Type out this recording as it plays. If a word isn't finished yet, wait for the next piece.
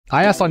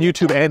I asked on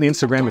YouTube and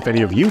Instagram if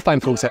any of you fine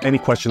folks had any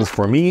questions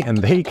for me, and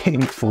they came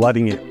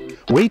flooding in.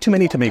 Way too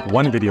many to make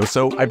one video,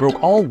 so I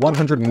broke all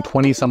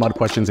 120 some odd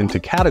questions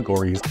into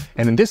categories,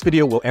 and in this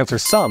video we'll answer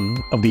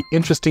some of the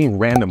interesting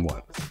random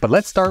ones. But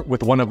let's start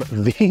with one of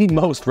the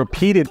most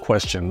repeated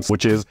questions,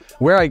 which is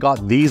where I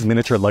got these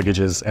miniature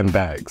luggages and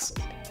bags.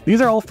 These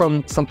are all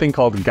from something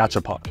called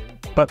Gachapon.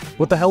 But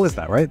what the hell is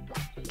that, right?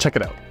 Check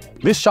it out.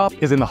 This shop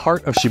is in the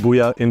heart of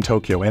Shibuya in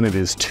Tokyo, and it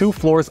is 2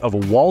 floors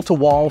of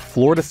wall-to-wall,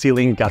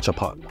 floor-to-ceiling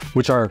Gachapon,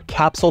 which are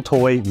capsule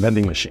toy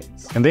vending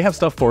machines. And they have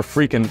stuff for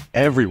freaking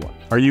everyone.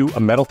 Are you a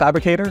metal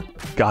fabricator?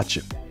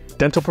 Gotcha.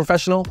 Dental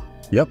professional?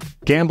 Yep.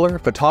 Gambler,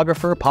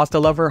 photographer, pasta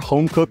lover,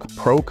 home cook,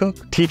 pro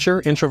cook,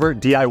 teacher, introvert,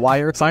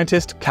 DIYer,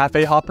 scientist,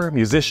 cafe hopper,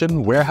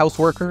 musician, warehouse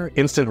worker,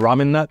 instant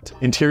ramen nut,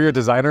 interior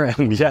designer,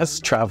 and yes,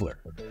 traveler.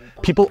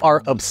 People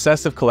are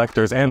obsessive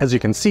collectors, and as you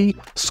can see,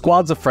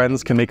 squads of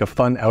friends can make a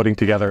fun outing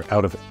together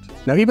out of it.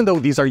 Now, even though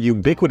these are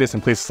ubiquitous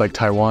in places like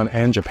Taiwan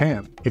and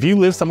Japan, if you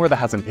live somewhere that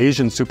has an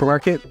Asian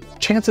supermarket,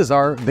 chances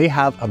are they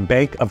have a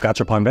bank of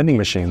Gachapon vending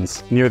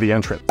machines near the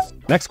entrance.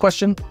 Next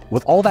question,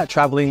 with all that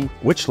traveling,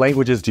 which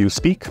languages do you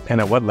speak and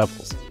at what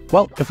levels?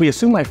 Well, if we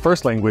assume my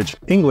first language,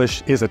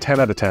 English, is a 10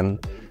 out of 10,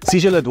 si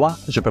je le dois,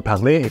 je peux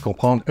parler et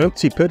comprendre un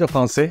petit peu de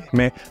français,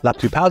 mais la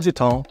plupart du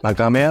temps, ma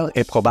grammaire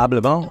est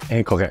probablement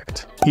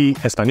incorrecte. Y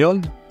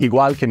español,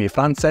 igual que mi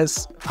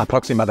francés,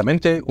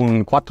 aproximadamente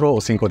un 4 o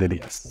 5 de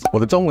 10. 我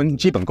的中文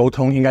基本沟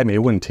通应该没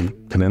问题，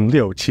可能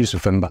6、70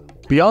分吧。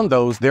Beyond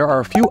those, there are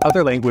a few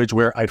other languages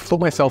where I'd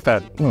float myself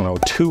at,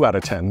 2 out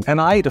of 10, and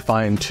I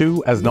define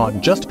 2 as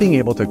not just being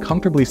able to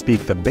comfortably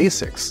speak the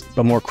basics,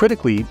 but more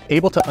critically,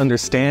 able to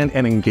understand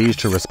and engage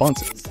to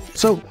responses.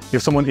 So,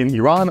 if someone in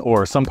Iran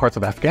or some parts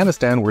of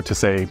Afghanistan were to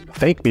say,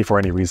 thank me for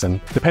any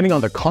reason, depending on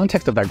the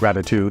context of that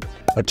gratitude,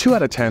 a 2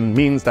 out of 10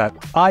 means that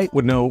I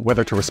would know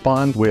whether to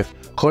respond with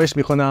Koish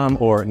Mikonam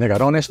or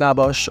Negaronesh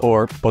Nabosh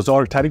or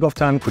Bozor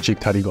Tarigoftan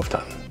Kuchik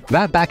Tarigoftan.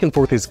 That back and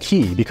forth is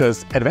key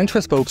because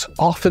adventurous folks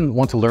often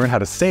want to learn how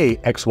to say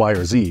X, Y,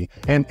 or Z,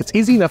 and it's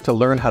easy enough to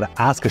learn how to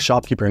ask a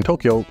shopkeeper in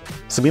Tokyo,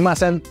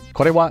 "Sumimasen,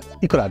 kore wa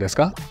ikura desu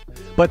ka?"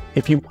 But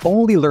if you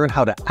only learn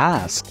how to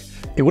ask,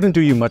 it wouldn't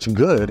do you much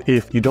good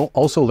if you don't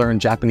also learn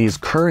Japanese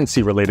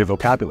currency-related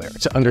vocabulary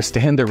to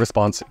understand their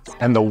responses.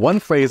 And the one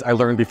phrase I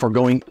learned before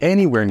going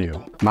anywhere new,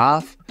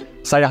 maaf,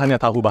 saya hanya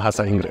tahu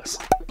bahasa Inggris.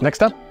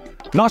 Next up,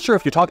 not sure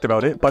if you talked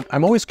about it, but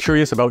I'm always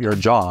curious about your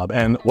job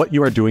and what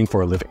you are doing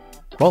for a living.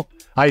 Well,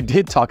 I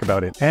did talk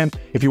about it, and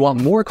if you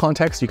want more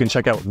context, you can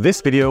check out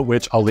this video,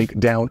 which I'll link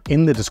down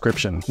in the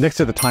description next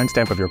to the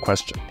timestamp of your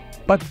question.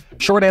 But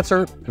short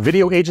answer,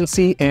 video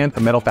agency and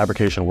a metal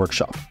fabrication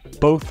workshop,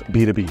 both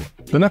B2B.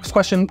 The next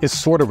question is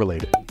sort of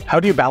related. How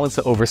do you balance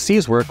the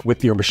overseas work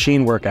with your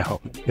machine work at home?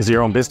 Is it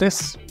your own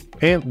business?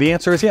 And the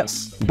answer is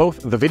yes.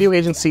 Both the video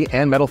agency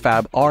and metal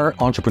fab are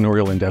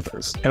entrepreneurial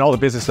endeavors, and all the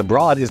business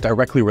abroad is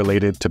directly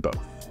related to both.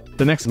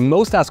 The next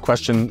most asked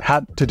question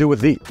had to do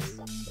with these.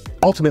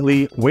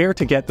 Ultimately, where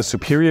to get the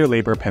Superior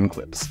Labor pen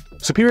clips.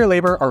 Superior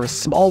Labor are a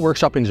small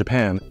workshop in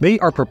Japan. They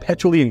are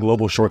perpetually in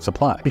global short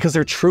supply because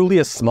they're truly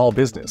a small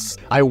business.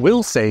 I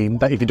will say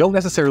that if you don't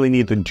necessarily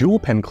need the dual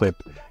pen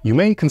clip, you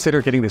may consider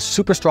getting this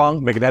super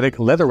strong magnetic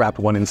leather-wrapped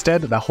one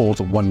instead that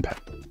holds one pen.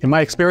 In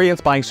my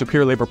experience buying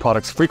Superior Labor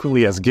products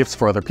frequently as gifts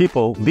for other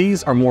people,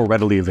 these are more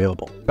readily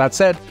available. That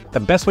said, the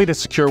best way to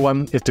secure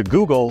one is to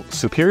Google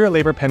Superior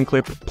Labor pen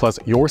clip plus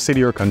your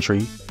city or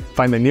country,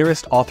 find the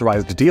nearest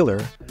authorized dealer,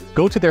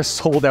 go to their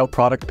sold out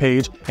product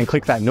page and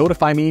click that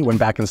notify me when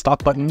back in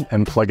stock button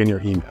and plug in your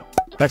email.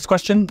 Next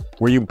question,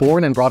 were you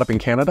born and brought up in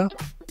Canada?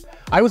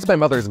 I was in my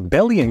mother's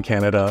belly in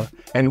Canada,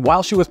 and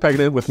while she was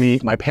pregnant with me,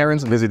 my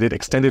parents visited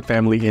extended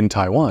family in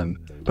Taiwan.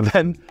 But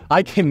then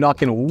I came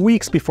knocking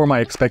weeks before my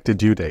expected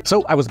due date.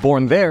 So I was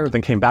born there,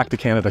 then came back to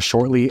Canada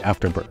shortly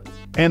after birth.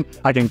 And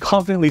I can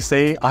confidently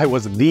say I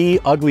was the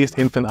ugliest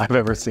infant I've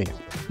ever seen.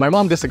 My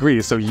mom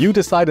disagrees, so you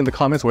decide in the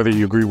comments whether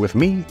you agree with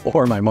me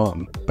or my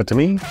mom. But to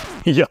me,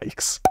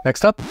 yikes.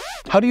 Next up,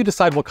 how do you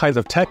decide what kinds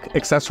of tech,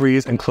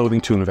 accessories, and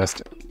clothing to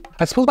invest in?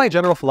 I suppose my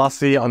general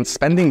philosophy on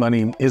spending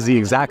money is the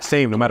exact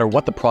same no matter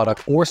what the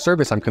product or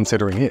service I'm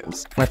considering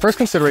is. My first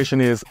consideration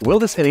is, will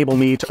this enable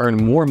me to earn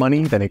more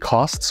money than it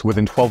costs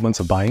within 12 months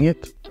of buying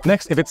it?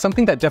 Next, if it's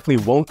something that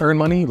definitely won't earn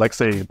money, like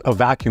say a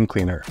vacuum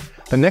cleaner,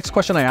 the next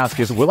question I ask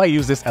is, will I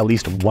use this at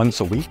least once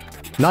a week?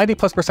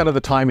 90+% of the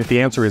time, if the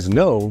answer is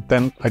no,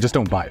 then I just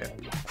don't buy it.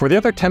 For the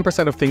other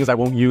 10% of things I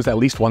won't use at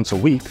least once a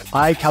week,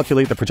 I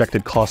calculate the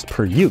projected cost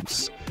per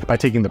use by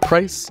taking the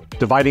price,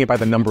 dividing it by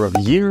the number of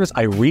years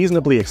I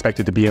reasonably expect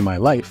it to be in my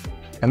life,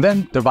 and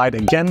then divide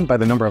again by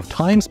the number of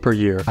times per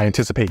year I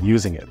anticipate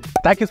using it.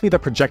 That gives me the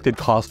projected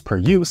cost per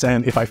use,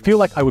 and if I feel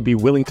like I would be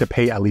willing to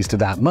pay at least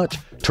that much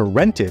to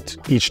rent it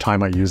each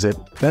time I use it,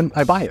 then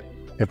I buy it.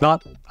 If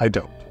not, I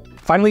don't.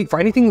 Finally, for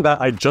anything that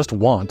I just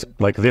want,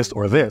 like this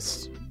or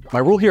this, my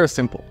rule here is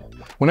simple.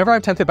 Whenever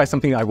I'm tempted by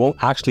something I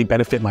won't actually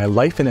benefit my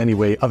life in any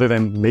way other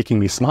than making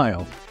me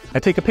smile, I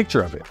take a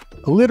picture of it.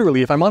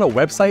 Literally, if I'm on a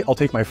website, I'll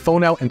take my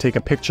phone out and take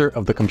a picture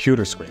of the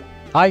computer screen.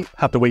 I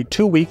have to wait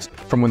 2 weeks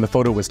from when the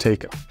photo was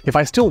taken. If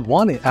I still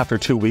want it after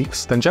 2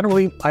 weeks, then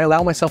generally I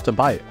allow myself to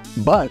buy it.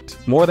 But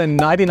more than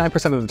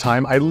 99% of the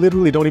time, I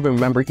literally don't even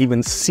remember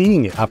even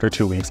seeing it after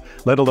 2 weeks,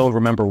 let alone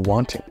remember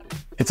wanting it.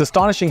 It's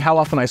astonishing how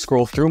often I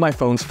scroll through my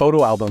phone's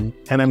photo album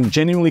and I'm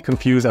genuinely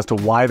confused as to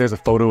why there's a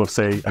photo of,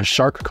 say, a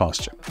shark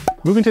costume.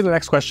 Moving to the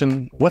next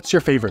question, what's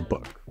your favorite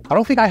book? I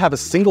don't think I have a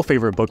single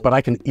favorite book, but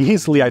I can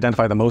easily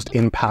identify the most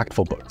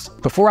impactful books.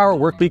 The 4-Hour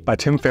Workweek by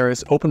Tim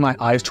Ferriss opened my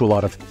eyes to a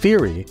lot of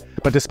theory,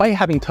 but despite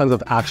having tons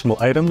of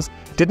actionable items,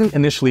 didn't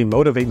initially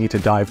motivate me to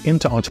dive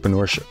into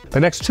entrepreneurship. The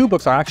next 2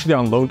 books are actually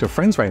on loan to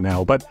friends right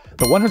now, but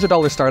the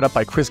 $100 Startup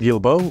by Chris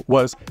Guillebeau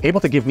was able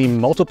to give me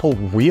multiple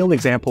real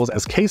examples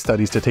as case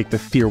studies to take the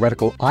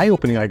theoretical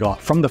eye-opening I got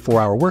from the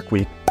 4-Hour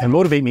Workweek and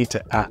motivate me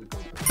to act.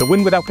 The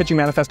Win Without Pitching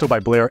Manifesto by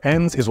Blair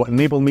Enns is what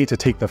enabled me to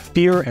take the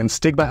fear and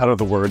stigma out of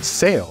the word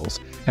sales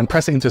and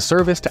press it into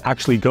service to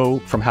actually go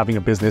from having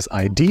a business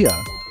idea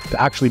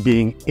to actually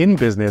being in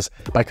business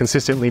by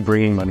consistently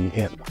bringing money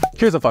in.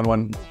 Here's a fun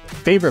one.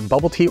 Favorite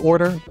bubble tea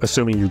order,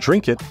 assuming you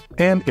drink it,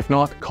 and if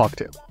not,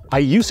 cocktail. I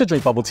used to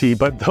drink bubble tea,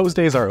 but those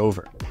days are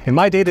over. In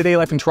my day-to-day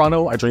life in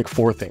Toronto, I drink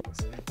 4 things.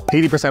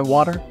 80%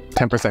 water,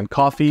 10%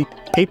 coffee,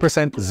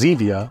 8%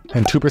 Zevia,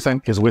 and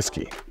 2% is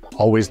whiskey.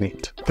 Always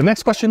neat. The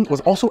next question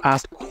was also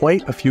asked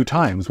quite a few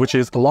times, which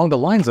is along the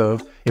lines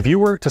of, if you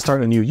were to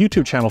start a new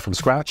YouTube channel from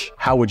scratch,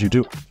 how would you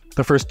do it?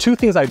 The first 2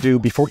 things I do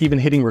before even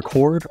hitting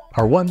record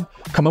are 1,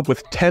 come up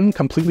with 10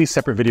 completely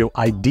separate video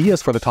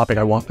ideas for the topic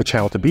I want the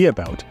channel to be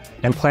about,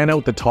 and plan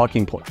out the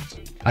talking points.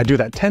 I do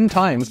that 10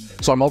 times,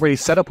 so I'm already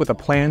set up with a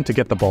plan to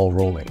get the ball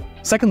rolling.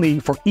 Secondly,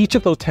 for each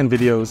of those 10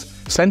 videos,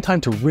 spend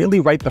time to really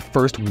write the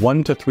first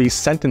 1 to 3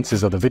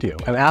 sentences of the video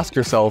and ask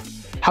yourself,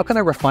 how can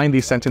I refine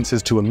these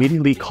sentences to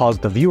immediately cause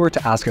the viewer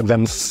to ask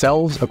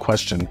themselves a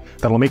question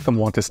that'll make them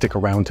want to stick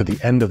around to the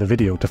end of the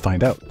video to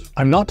find out?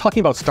 I'm not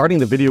talking about starting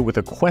the video with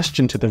a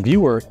question to the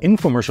viewer,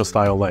 infomercial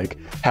style like,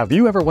 have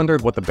you ever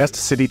wondered what the best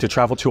city to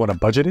travel to on a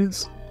budget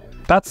is?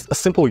 That's a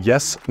simple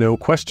yes/no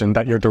question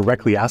that you're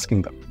directly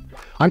asking them.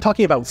 I'm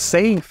talking about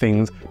saying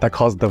things that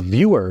cause the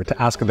viewer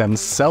to ask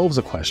themselves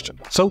a question.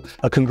 So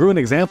a congruent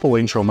example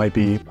intro might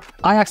be,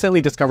 I accidentally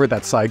discovered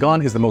that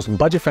Saigon is the most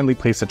budget-friendly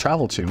place to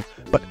travel to,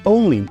 but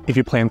only if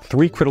you plan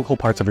 3 critical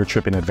parts of your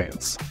trip in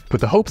advance,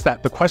 with the hopes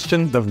that the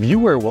question the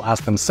viewer will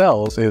ask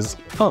themselves is,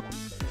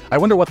 I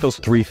wonder what those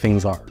 3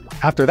 things are.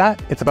 After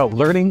that, it's about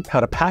learning how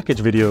to package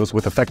videos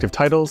with effective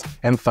titles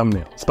and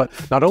thumbnails. But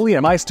not only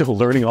am I still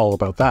learning all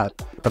about that,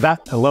 but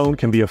that alone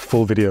can be a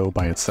full video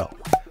by itself.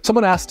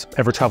 Someone asked,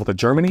 ever travel to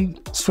Germany?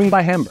 Swing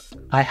by Hamburg.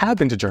 I have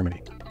been to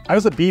Germany. I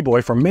was a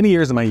b-boy for many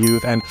years in my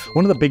youth, and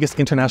one of the biggest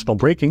international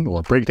breaking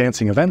or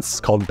breakdancing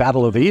events, called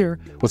Battle of the Year,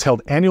 was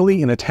held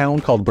annually in a town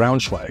called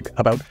Braunschweig,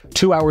 about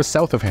 2 hours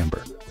south of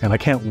Hamburg, and I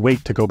can't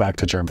wait to go back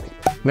to Germany.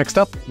 Next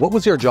up, what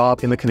was your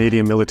job in the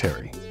Canadian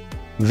military?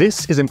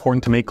 This is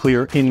important to make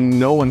clear in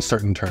no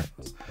uncertain terms.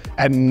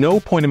 At no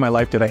point in my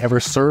life did I ever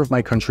serve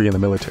my country in the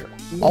military.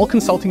 All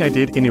consulting I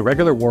did in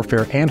irregular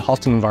warfare and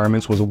hostile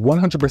environments was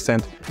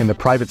 100% in the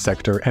private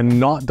sector and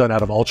not done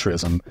out of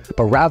altruism,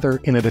 but rather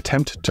in an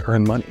attempt to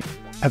earn money.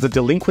 As a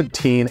delinquent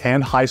teen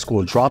and high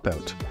school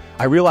dropout,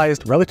 I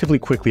realized relatively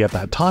quickly at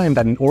that time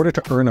that in order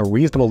to earn a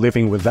reasonable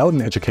living without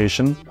an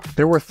education,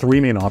 there were 3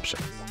 main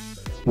options.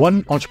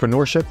 1,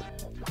 entrepreneurship,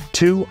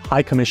 2,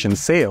 high commission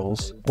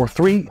sales, or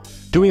 3,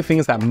 doing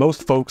things that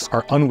most folks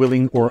are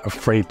unwilling or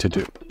afraid to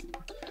do.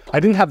 I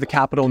didn't have the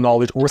capital,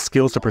 knowledge, or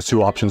skills to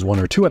pursue options 1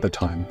 or 2 at the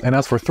time, and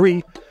as for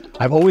 3,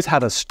 I've always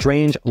had a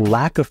strange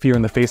lack of fear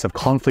in the face of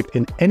conflict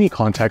in any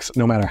context,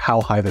 no matter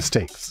how high the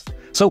stakes.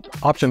 So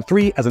option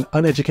 3, as an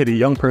uneducated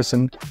young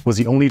person, was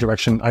the only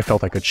direction I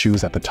felt I could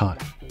choose at the time.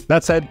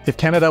 That said, if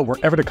Canada were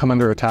ever to come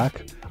under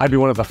attack, I'd be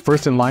one of the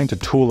first in line to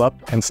tool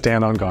up and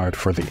stand on guard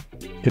for thee.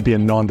 It'd be a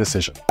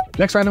non-decision.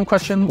 Next random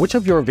question, which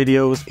of your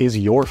videos is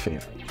your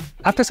favorite?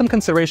 After some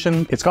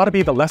consideration, it's gotta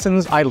be the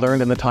lessons I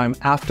learned in the time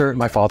after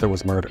my father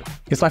was murdered.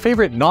 It's my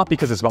favorite not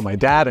because it's about my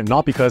dad and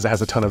not because it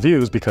has a ton of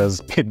views,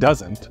 because it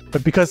doesn't,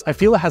 but because I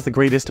feel it has the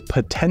greatest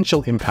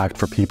potential impact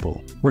for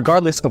people,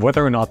 regardless of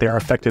whether or not they are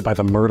affected by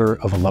the murder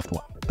of a loved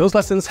one. Those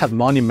lessons have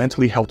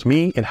monumentally helped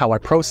me in how I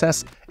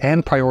process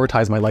and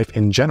prioritize my life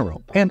in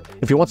general. And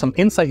if you want some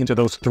insight into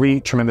those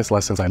 3 tremendous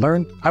lessons I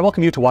learned, I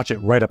welcome you to watch it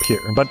right up here.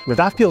 But if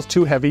that feels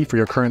too heavy for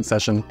your current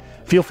session,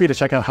 feel free to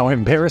check out how I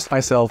embarrassed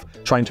myself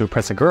trying to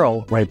impress a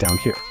girl right down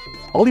here.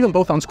 I'll leave them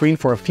both on screen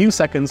for a few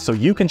seconds so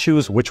you can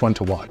choose which one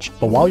to watch.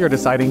 But while you're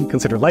deciding,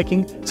 consider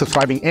liking,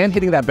 subscribing, and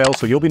hitting that bell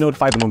so you'll be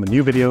notified the moment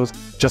new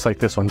videos just like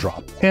this one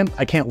drop. And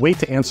I can't wait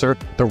to answer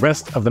the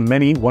rest of the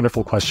many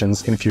wonderful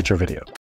questions in future videos.